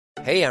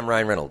Hey, I'm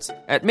Ryan Reynolds.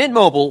 At Mint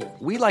Mobile,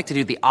 we like to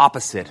do the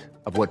opposite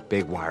of what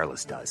Big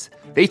Wireless does.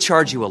 They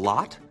charge you a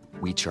lot,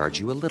 we charge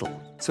you a little.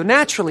 So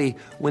naturally,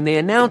 when they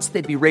announced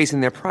they'd be raising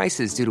their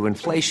prices due to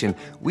inflation,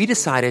 we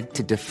decided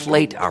to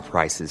deflate our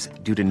prices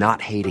due to not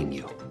hating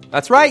you.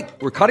 That's right.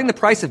 We're cutting the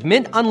price of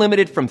Mint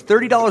Unlimited from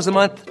 $30 a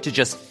month to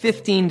just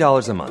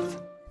 $15 a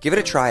month. Give it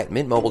a try at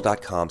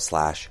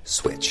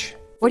mintmobile.com/switch.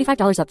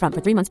 $45 up front for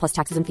 3 months plus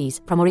taxes and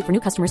fees. Promo rate for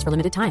new customers for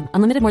limited time.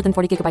 Unlimited more than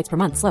 40 gigabytes per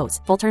month. Slows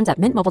full terms at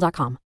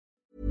mintmobile.com.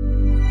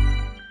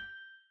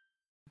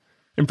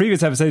 In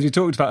previous episodes, we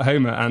talked about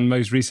Homer and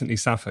most recently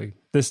Sappho.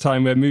 This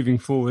time we're moving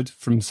forward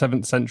from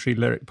 7th century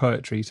lyric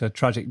poetry to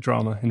tragic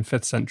drama in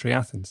 5th century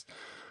Athens.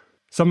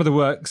 Some of the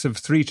works of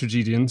 3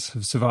 tragedians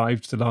have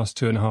survived the last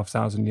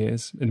 2,500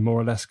 years in more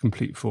or less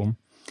complete form.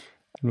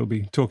 And we'll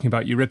be talking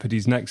about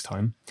Euripides next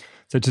time.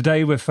 So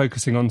today we're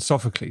focusing on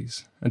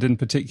Sophocles, and in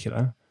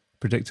particular,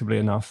 predictably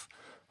enough,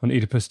 on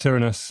Oedipus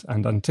Tyrannus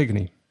and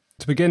Antigone.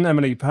 To begin,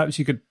 Emily, perhaps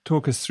you could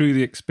talk us through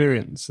the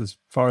experience, as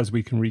far as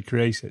we can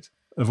recreate it,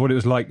 of what it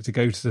was like to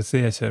go to the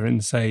theatre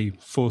in, say,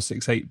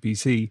 468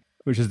 BC,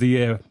 which is the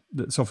year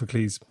that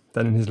Sophocles,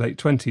 then in his late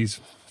 20s,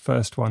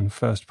 first won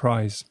first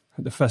prize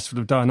at the Festival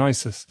of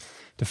Dionysus,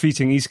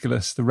 defeating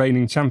Aeschylus, the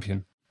reigning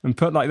champion. And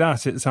put like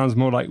that, it sounds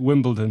more like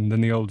Wimbledon than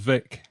the Old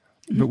Vic.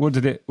 But what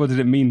did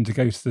it mean to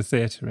go to the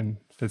theatre in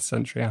 5th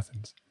century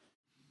Athens?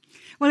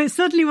 Well, it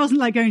certainly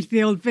wasn't like going to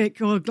the Old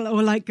Vic or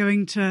like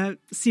going to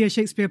see a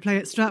Shakespeare play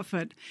at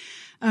Stratford.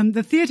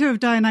 The Theatre of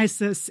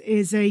Dionysus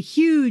is a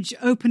huge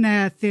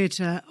open-air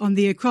theatre on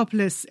the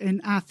Acropolis in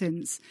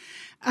Athens.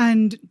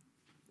 And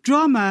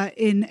drama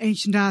in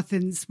ancient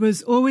Athens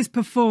was always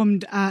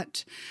performed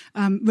at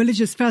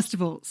religious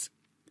festivals.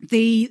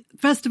 The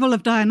Festival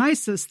of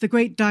Dionysus, the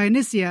Great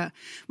Dionysia,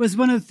 was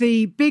one of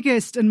the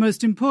biggest and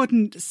most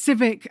important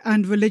civic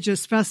and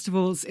religious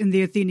festivals in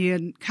the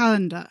Athenian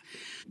calendar.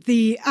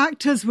 The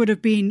actors would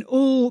have been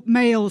all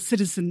male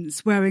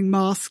citizens wearing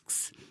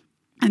masks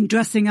and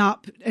dressing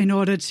up in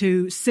order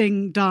to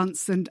sing,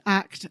 dance and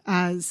act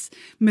as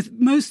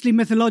mostly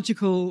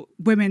mythological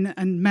women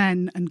and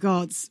men and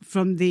gods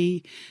from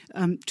the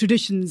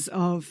traditions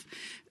of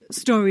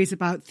stories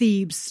about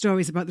Thebes,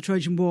 stories about the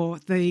Trojan War,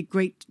 the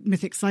great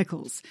mythic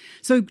cycles.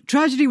 So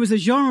tragedy was a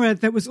genre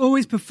that was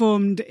always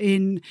performed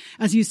in,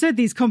 as you said,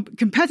 these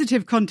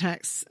competitive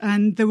contexts.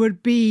 And there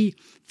would be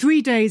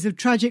 3 days of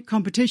tragic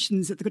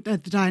competitions at the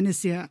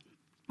Dionysia,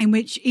 in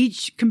which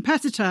each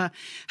competitor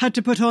had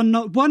to put on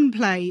not one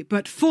play,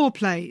 but 4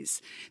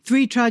 plays,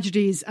 3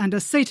 tragedies and a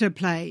satyr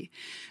play.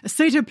 A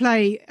satyr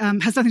play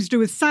has nothing to do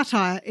with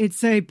satire.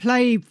 It's a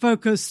play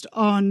focused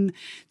on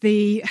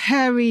the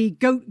hairy,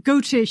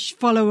 goatish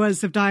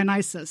followers of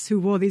Dionysus, who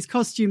wore these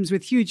costumes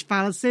with huge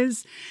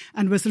phalluses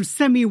and were sort of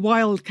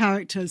semi-wild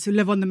characters who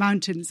live on the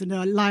mountains and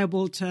are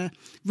liable to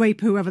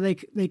rape whoever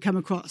they come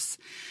across.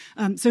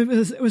 So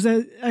it was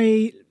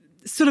a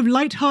sort of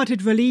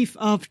light-hearted relief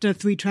after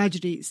 3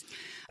 tragedies.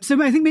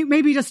 So I think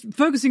maybe just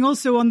focusing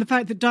also on the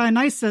fact that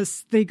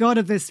Dionysus, the god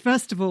of this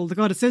festival, the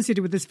god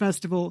associated with this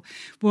festival,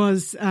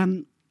 was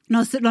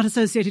not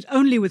associated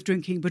only with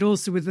drinking, but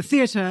also with the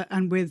theatre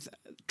and with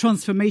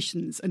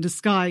transformations and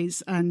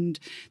disguise and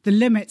the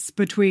limits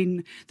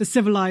between the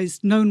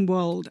civilized known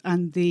world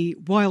and the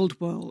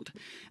wild world.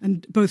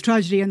 And both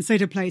tragedy and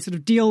satyr play sort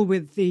of deal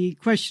with the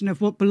question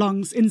of what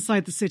belongs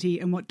inside the city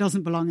and what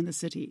doesn't belong in the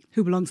city,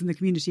 who belongs in the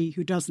community,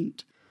 who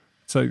doesn't.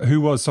 So who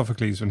was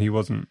Sophocles when he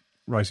wasn't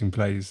writing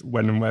plays?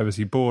 When and where was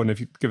he born? If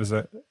you could give us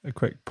a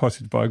quick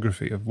potted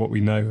biography of what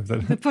we know of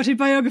that. The potted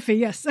biography,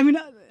 yes. I mean,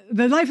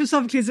 the life of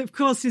Sophocles, of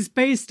course, is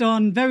based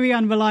on very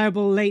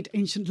unreliable late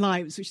ancient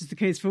lives, which is the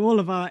case for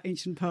all of our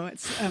ancient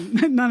poets.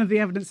 None of the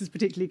evidence is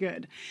particularly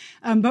good.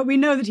 But we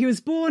know that he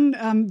was born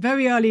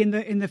very early in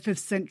the 5th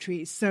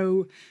century,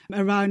 so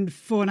around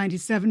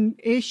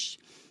 497-ish.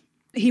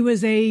 He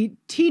was a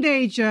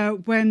teenager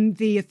when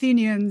the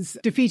Athenians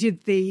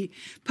defeated the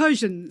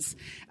Persians,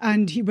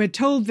 and we're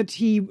told that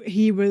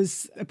he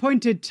was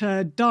appointed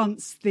to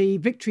dance the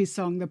victory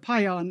song, the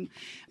Paion,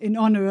 in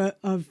honor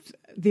of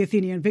the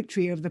Athenian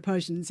victory over the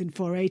Persians in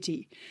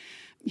 480.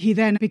 He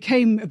then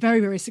became a very,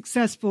 very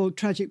successful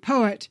tragic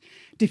poet,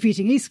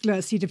 defeating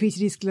Aeschylus. He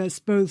defeated Aeschylus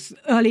both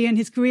early in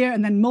his career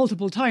and then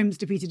multiple times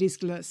defeated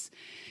Aeschylus.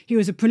 He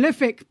was a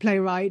prolific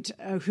playwright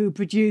who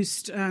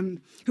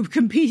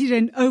competed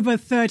in over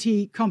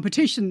 30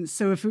 competitions.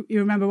 So if you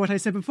remember what I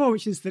said before,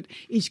 which is that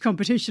each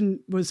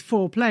competition was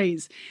 4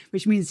 plays,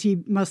 which means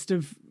he must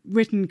have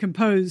written,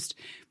 composed,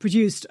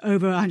 produced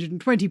over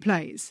 120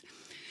 plays.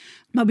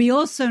 But we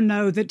also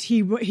know that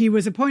he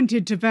was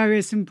appointed to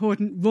various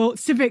important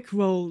civic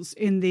roles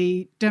in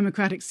the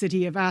democratic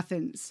city of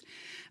Athens.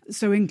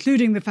 So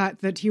including the fact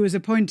that he was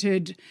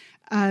appointed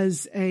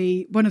as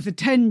one of the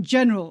 10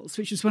 generals,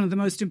 which was one of the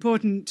most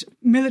important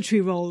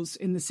military roles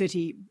in the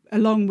city,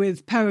 along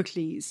with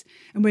Pericles.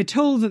 And we're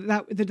told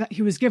that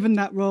he was given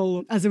that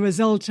role as a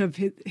result of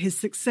his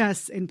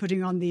success in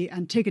putting on the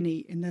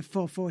Antigone in the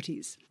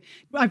 440s.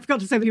 I forgot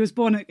to say that he was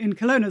born in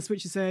Colonus,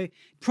 which is a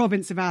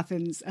province of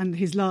Athens, and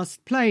his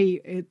last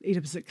play,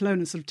 Oedipus at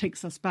Colonus, sort of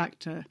takes us back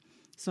to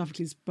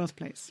Sophocles'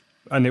 birthplace.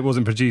 And it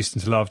wasn't produced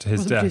until after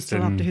his death.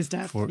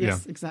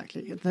 Yes,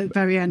 exactly, at the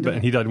very end.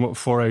 But he died in,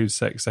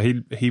 406? So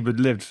he would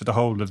lived for the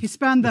whole of... He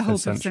spanned the whole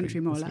 5th century,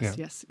 more or less,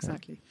 yes,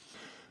 exactly. Yeah.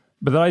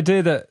 But the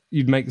idea that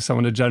you'd make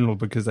someone a general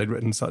because they'd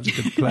written such a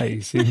good play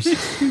seems...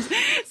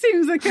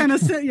 seems a kind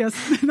of,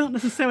 yes, not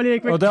necessarily a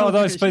great... Although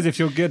I suppose if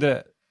you're good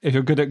at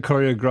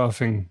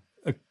choreographing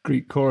a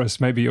Greek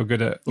chorus, maybe you're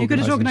good at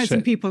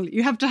organising people.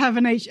 You have to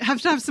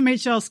have some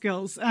HR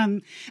skills,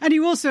 and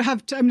you also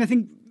have to. I mean, I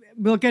think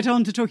we'll get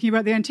on to talking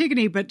about the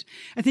Antigone, but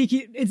I think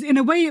it's, in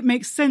a way it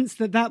makes sense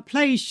that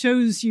play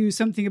shows you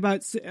something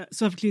about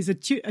Sophocles'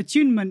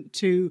 attunement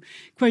to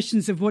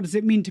questions of what does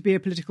it mean to be a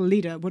political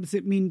leader, what does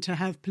it mean to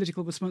have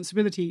political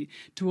responsibility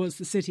towards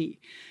the city,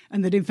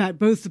 and that in fact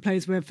both the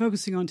plays we're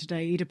focusing on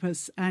today,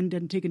 Oedipus and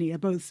Antigone, are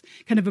both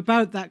kind of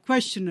about that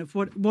question of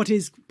what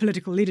is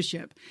political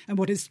leadership and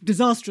what is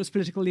disastrous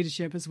political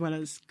leadership as well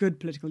as good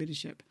political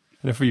leadership.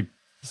 And if we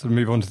sort of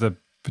move on to the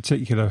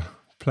particular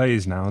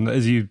plays now, and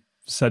as you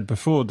said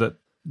before, that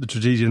the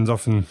tragedians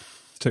often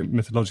took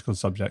mythological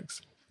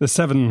subjects. The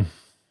 7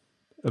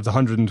 of the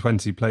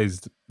 120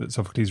 plays that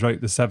Sophocles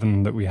wrote, the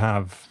 7 that we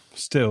have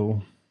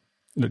still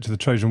look to the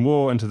Trojan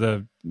War and to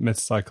the myth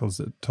cycles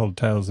that told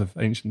tales of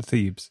ancient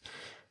Thebes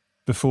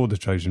before the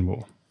Trojan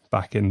War,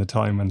 back in the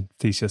time when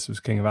Theseus was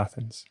king of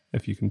Athens,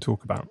 if you can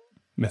talk about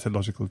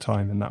mythological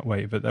time in that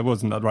way. But there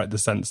wasn't the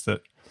sense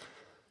that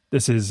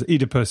this is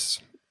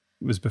Oedipus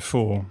was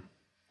before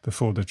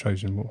the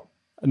Trojan War.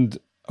 And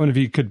I wonder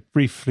if you could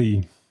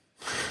briefly,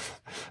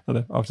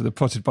 after the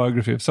potted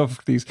biography of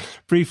Sophocles,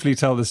 briefly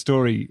tell the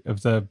story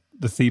of the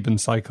Theban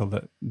cycle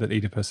that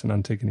Oedipus and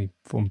Antigone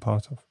form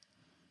part of.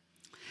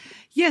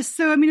 Yes,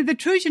 so I mean, the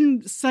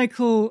Trojan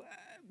cycle,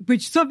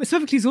 which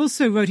Sophocles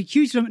also wrote a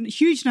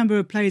huge number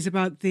of plays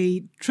about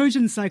the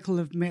Trojan cycle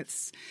of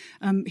myths.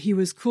 He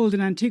was called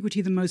in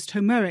antiquity the most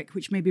Homeric,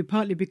 which may be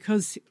partly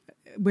because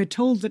we're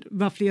told that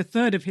roughly a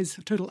third of his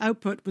total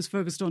output was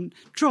focused on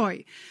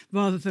Troy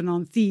rather than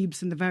on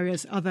Thebes and the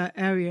various other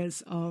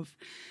areas of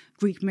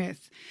Greek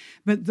myth.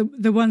 But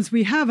the ones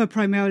we have are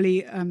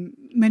primarily,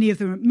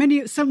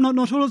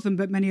 not all of them,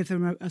 but many of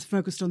them are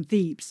focused on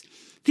Thebes.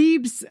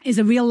 Thebes is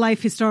a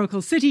real-life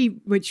historical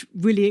city which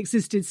really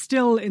existed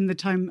still in the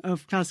time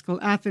of classical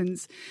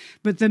Athens.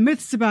 But the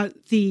myths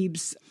about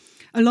Thebes,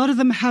 a lot of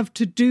them have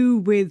to do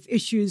with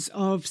issues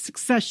of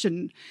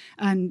succession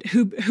and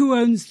who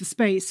owns the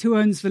space, who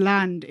owns the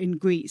land in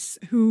Greece,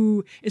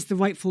 who is the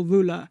rightful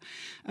ruler.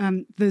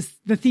 The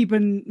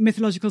Theban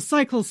mythological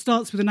cycle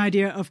starts with an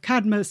idea of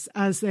Cadmus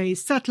as a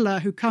settler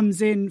who comes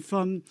in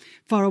from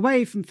far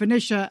away, from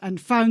Phoenicia,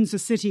 and founds a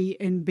city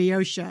in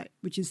Boeotia,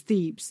 which is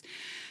Thebes.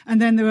 And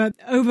then there are,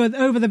 over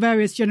the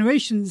various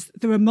generations,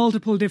 there are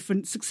multiple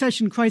different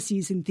succession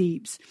crises in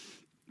Thebes.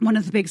 One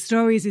of the big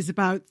stories is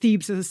about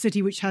Thebes as a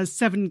city which has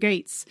 7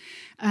 gates,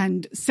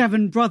 and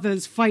 7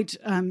 brothers fight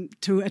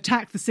to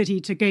attack the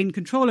city, to gain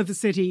control of the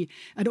city,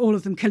 and all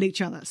of them kill each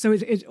other. So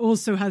it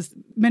also has,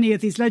 many of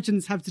these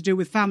legends have to do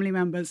with family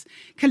members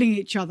killing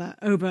each other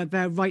over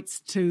their rights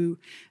to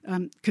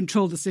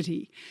control the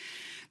city.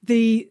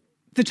 The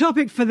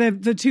topic for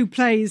the 2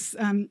 plays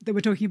that we're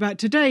talking about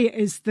today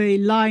is the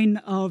line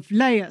of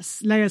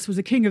Laius. Laius was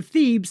a king of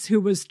Thebes who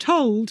was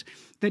told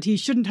that he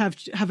shouldn't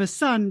have a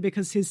son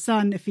because his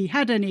son, if he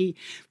had any,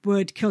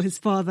 would kill his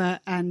father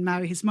and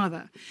marry his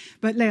mother.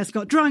 But Laius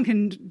got drunk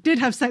and did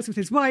have sex with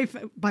his wife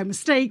by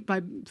mistake,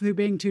 through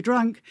being too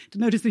drunk to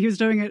notice that he was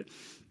doing it.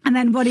 And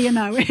then what do you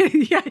know?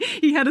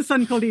 He had a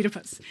son called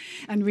Oedipus,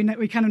 and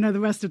we kind of know the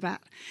rest of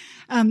that.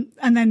 And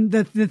then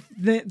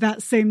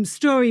that same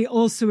story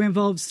also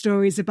involves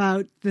stories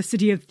about the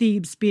city of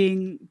Thebes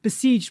being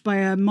besieged by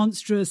a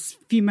monstrous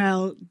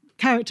female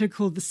character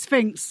called the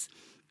Sphinx,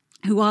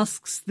 who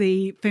asks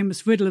the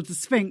famous riddle of the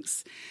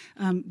Sphinx,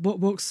 what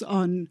walks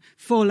on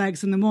 4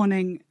 legs in the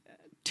morning,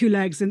 2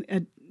 legs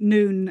at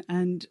noon,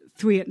 and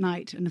 3 at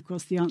night. And of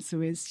course, the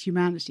answer is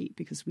humanity,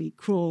 because we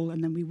crawl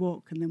and then we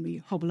walk and then we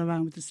hobble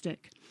around with a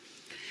stick.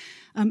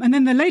 And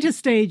then the later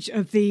stage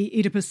of the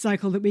Oedipus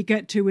cycle that we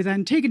get to with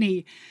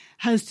Antigone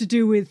has to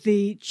do with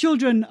the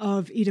children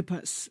of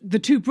Oedipus, the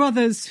 2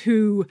 brothers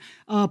who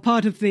are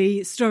part of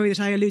the story that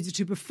I alluded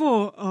to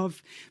before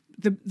of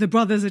the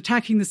brothers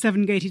attacking the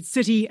 7-gated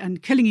city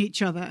and killing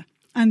each other.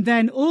 And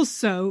then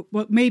also,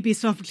 what may be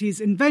Sophocles'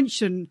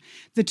 invention,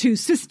 the 2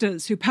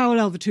 sisters who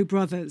parallel the 2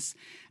 brothers,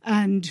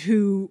 and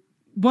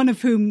one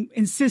of whom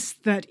insists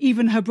that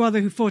even her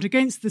brother who fought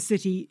against the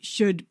city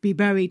should be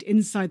buried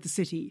inside the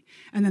city.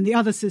 And then the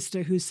other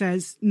sister who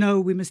says, no,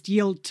 we must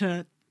yield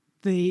to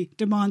the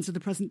demands of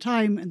the present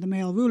time and the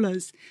male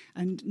rulers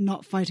and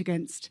not fight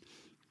against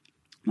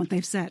what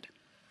they've said.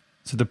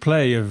 So the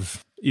play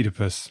of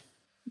Oedipus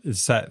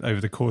is set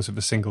over the course of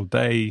a single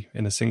day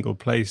in a single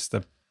place,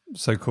 the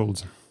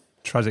so-called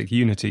tragic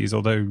unities,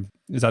 although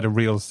is that a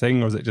real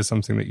thing or is it just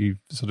something that you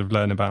sort of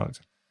learn about?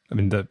 I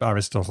mean,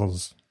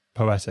 Aristotle's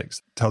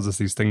Poetics tells us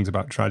these things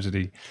about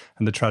tragedy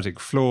and the tragic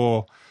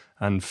flaw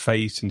and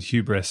fate and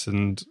hubris,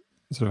 and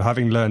sort of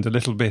having learned a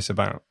little bit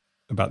about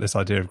this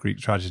idea of Greek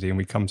tragedy, and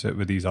we come to it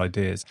with these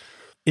ideas.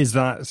 Is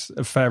that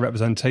a fair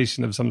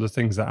representation of some of the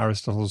things that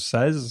Aristotle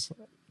says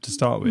to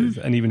start with?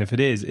 And even if it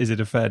is it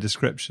a fair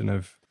description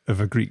of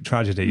a Greek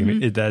tragedy? I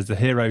mean, there's the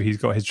hero, he's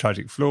got his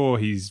tragic flaw,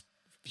 he's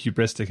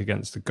hubristic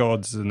against the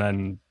gods, and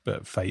then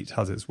but fate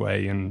has its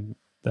way, and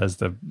there's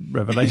the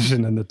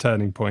revelation and the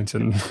turning point,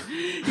 and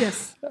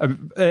yes,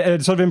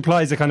 it sort of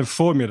implies a kind of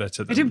formula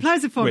to them. It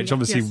implies a formula, which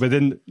obviously yes.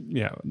 within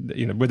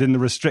within the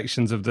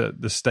restrictions of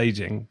the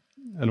staging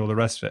and all the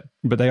rest of it,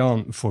 but they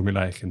aren't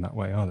formulaic in that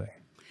way, are they?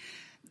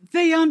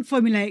 They aren't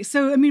formulaic.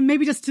 So, I mean,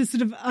 maybe just to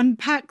sort of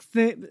unpack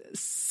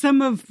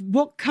some of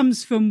what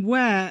comes from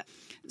where.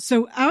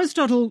 So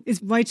Aristotle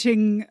is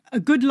writing a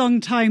good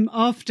long time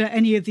after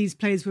any of these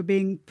plays were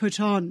being put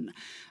on.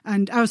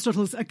 And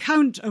Aristotle's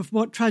account of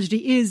what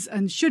tragedy is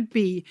and should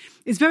be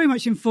is very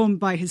much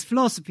informed by his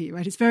philosophy,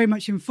 right? It's very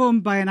much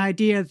informed by an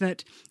idea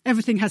that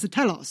everything has a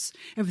telos,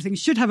 everything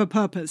should have a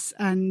purpose,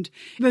 and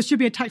there should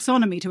be a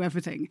taxonomy to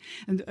everything.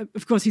 And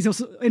of course, he's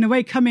also, in a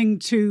way, coming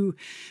to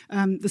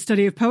the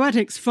study of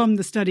poetics from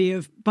the study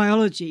of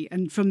biology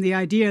and from the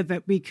idea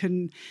that we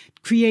can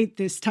create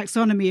this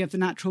taxonomy of the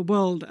natural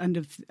world and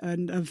of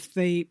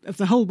the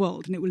whole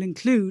world, and it will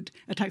include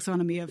a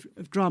taxonomy of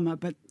drama,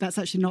 but that's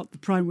actually not the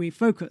primary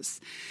focus.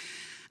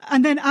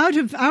 And then out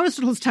of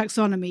Aristotle's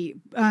taxonomy,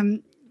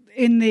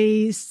 in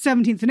the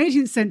 17th and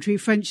 18th century,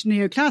 French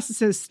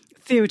neoclassicists,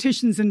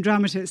 theoreticians and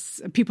dramatists,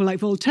 people like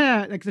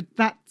Voltaire, like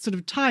that sort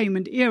of time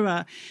and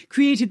era,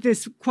 created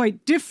this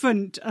quite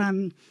different,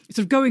 sort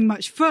of going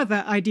much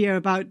further idea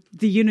about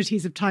the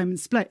unities of time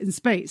and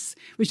space,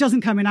 which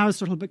doesn't come in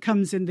Aristotle, but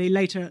comes in the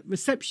later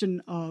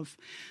reception of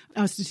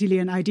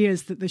Aristotelian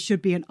ideas that there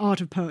should be an art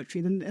of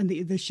poetry and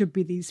there should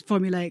be these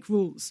formulaic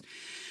rules.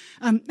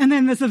 And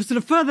then there's a sort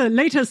of further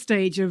later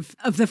stage of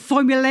the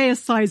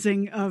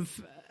formulaicizing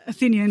of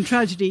Athenian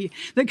tragedy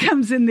that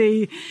comes in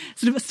the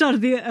sort of start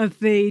of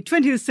the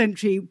 20th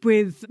century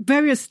with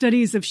various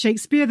studies of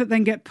Shakespeare that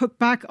then get put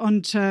back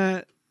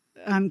onto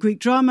Greek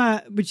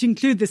drama, which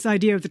include this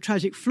idea of the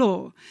tragic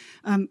flaw,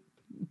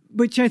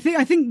 which I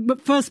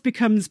think first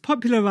becomes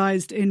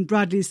popularized in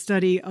Bradley's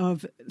study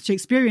of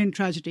Shakespearean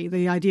tragedy,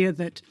 the idea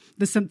that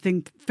there's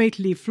something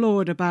fatally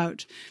flawed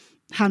about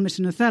Hamlet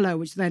and Othello,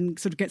 which then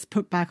sort of gets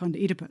put back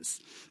onto Oedipus.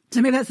 So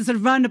maybe that's a sort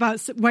of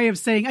roundabout way of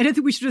saying, I don't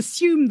think we should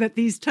assume that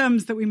these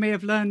terms that we may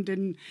have learned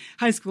in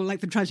high school, like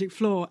the tragic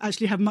flaw,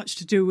 actually have much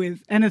to do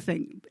with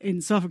anything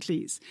in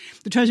Sophocles.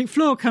 The tragic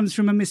flaw comes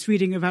from a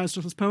misreading of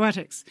Aristotle's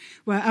Poetics,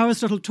 where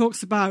Aristotle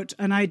talks about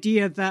an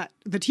idea that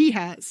he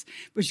has,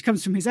 which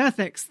comes from his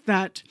ethics,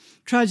 that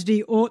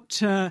tragedy ought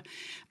to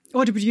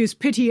produce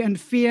pity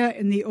and fear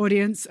in the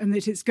audience, and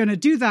that it's going to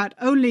do that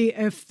only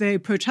if the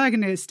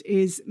protagonist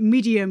is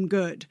medium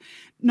good,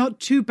 not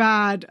too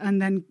bad and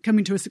then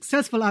coming to a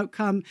successful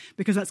outcome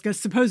because that's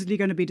supposedly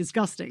going to be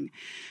disgusting,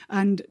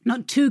 and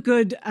not too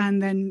good and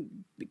then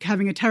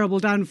having a terrible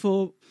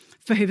downfall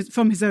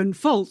from his own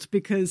fault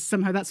because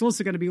somehow that's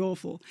also going to be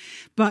awful.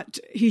 But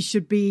he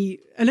should be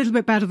a little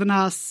bit better than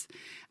us,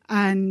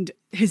 and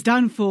his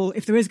downfall,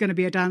 if there is going to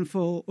be a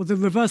downfall, or the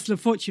reversal of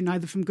fortune,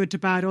 either from good to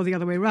bad or the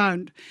other way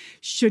around,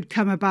 should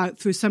come about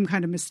through some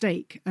kind of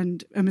mistake.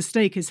 And a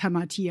mistake is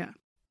hamartia.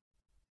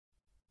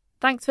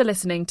 Thanks for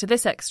listening to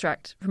this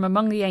extract from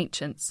Among the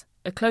Ancients,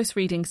 a close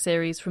reading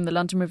series from the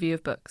London Review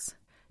of Books.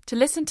 To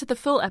listen to the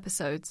full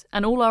episodes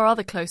and all our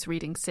other close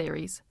reading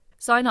series,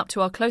 sign up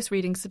to our close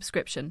reading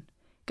subscription.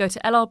 Go to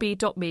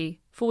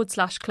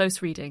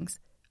lrb.me/close readings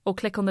or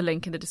click on the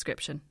link in the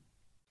description.